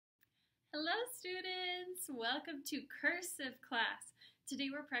Hello students! Welcome to Cursive class. Today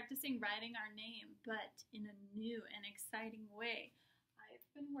we're practicing writing our name, but in a new and exciting way. I've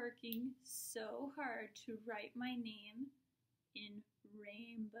been working so hard to write my name in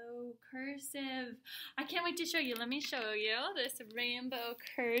rainbow cursive. I can't wait to show you. Let me show you this rainbow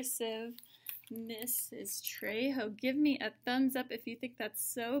cursive. Mrs. Trejo, give me a thumbs up if you think that's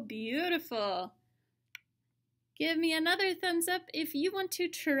so beautiful. Give me another thumbs up if you want to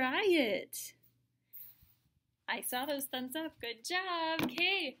try it. I saw those thumbs up. Good job.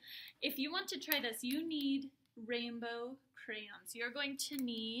 Okay, if you want to try this, you need rainbow crayons. You're going to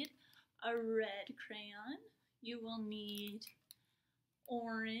need a red crayon. You will need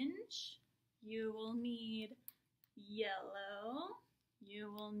orange. You will need yellow.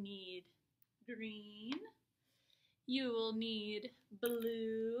 You will need green. You will need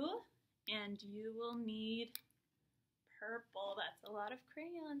blue. And you will need purple. That's a lot of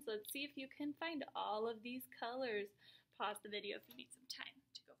crayons. Let's see if you can find all of these colors. Pause the video if you need some time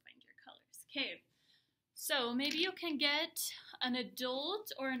to go find your colors. Okay, so maybe you can get an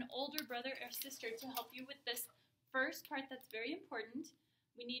adult or an older brother or sister to help you with this first part that's very important.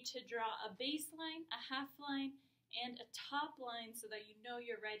 We need to draw a baseline, a half line, and a top line so that you know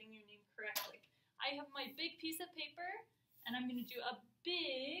you're writing your name correctly. I have my big piece of paper and I'm going to do a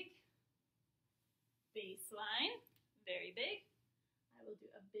big baseline. Very big. I will do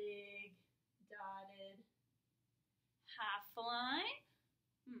a big dotted half line.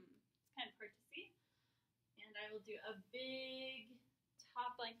 It's kind of hard to see. And I will do a big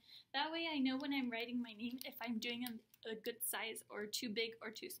top line. That way I know when I'm writing my name if I'm doing a good size or too big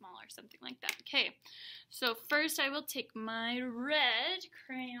or too small or something like that. Okay, so first I will take my red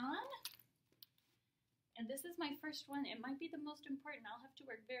crayon. And this is my first one. It might be the most important. I'll have to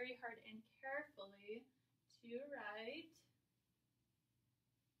work very hard and carefully to write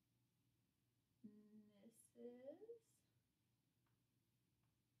Mrs.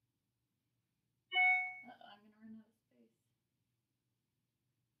 I'm going to run out of space.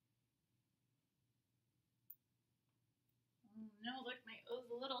 Oh no, look, my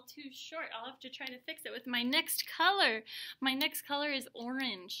O's a little too short. I'll have to try to fix it with my next color. My next color is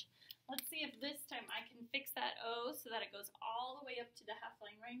orange. Let's see if this time I can fix that O so that it goes all the way up to the half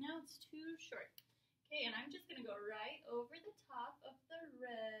line. Right now it's too short. Okay, and I'm just going to go right over the top of the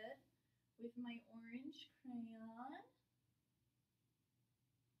red with my orange crayon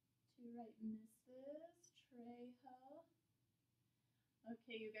to write Mrs. Trejo.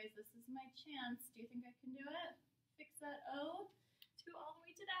 Okay, you guys, this is my chance. Do you think I can do it? Fix that O to all the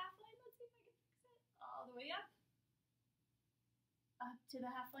way to the half line. Let's see if I can fix it. All the way up. Up to the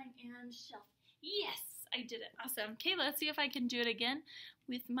half line and shelf. Yes, I did it. Awesome. Okay, let's see if I can do it again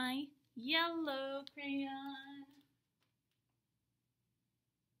with my yellow crayon.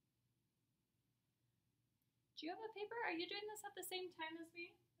 Do you have a paper? Are you doing this at the same time as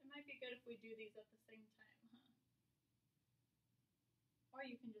me? It might be good if we do these at the same time, huh? Or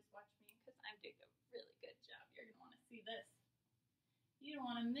you can just watch me because I'm doing a really good job. You're going to want to see this. You don't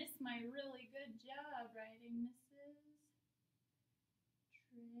want to miss my really good job writing Mrs.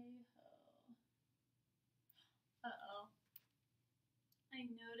 Trejo. Uh-oh. I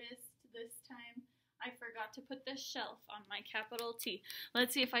noticed this time I forgot to put the shelf on my capital T.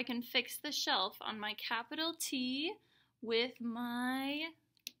 Let's see if I can fix the shelf on my capital T with my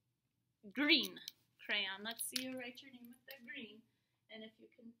green crayon. Let's see you write your name with the green and if you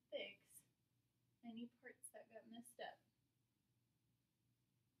can fix any parts that got messed up.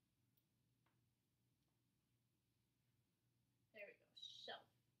 There we go, shelf.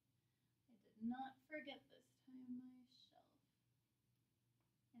 I did not forget this time my shelf.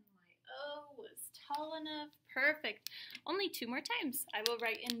 And my O was tall enough. Perfect. Only two more times. I will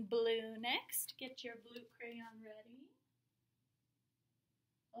write in blue next. Get your blue crayon ready.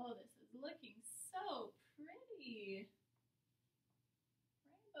 Oh, this is looking so pretty.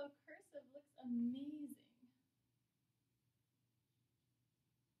 Rainbow cursive looks amazing.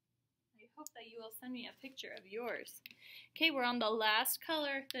 I hope that you will send me a picture of yours. Okay, we're on the last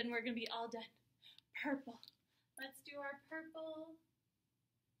color. Then we're going to be all done. Purple. Let's do our purple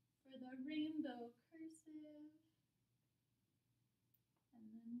for the rainbow cursive, and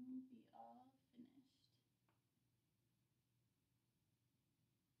then we'll be all finished.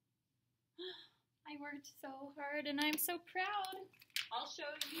 I worked so hard and I'm so proud. I'll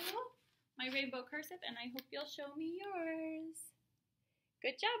show you my rainbow cursive and I hope you'll show me yours.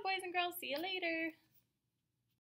 Good job, boys and girls. See you later.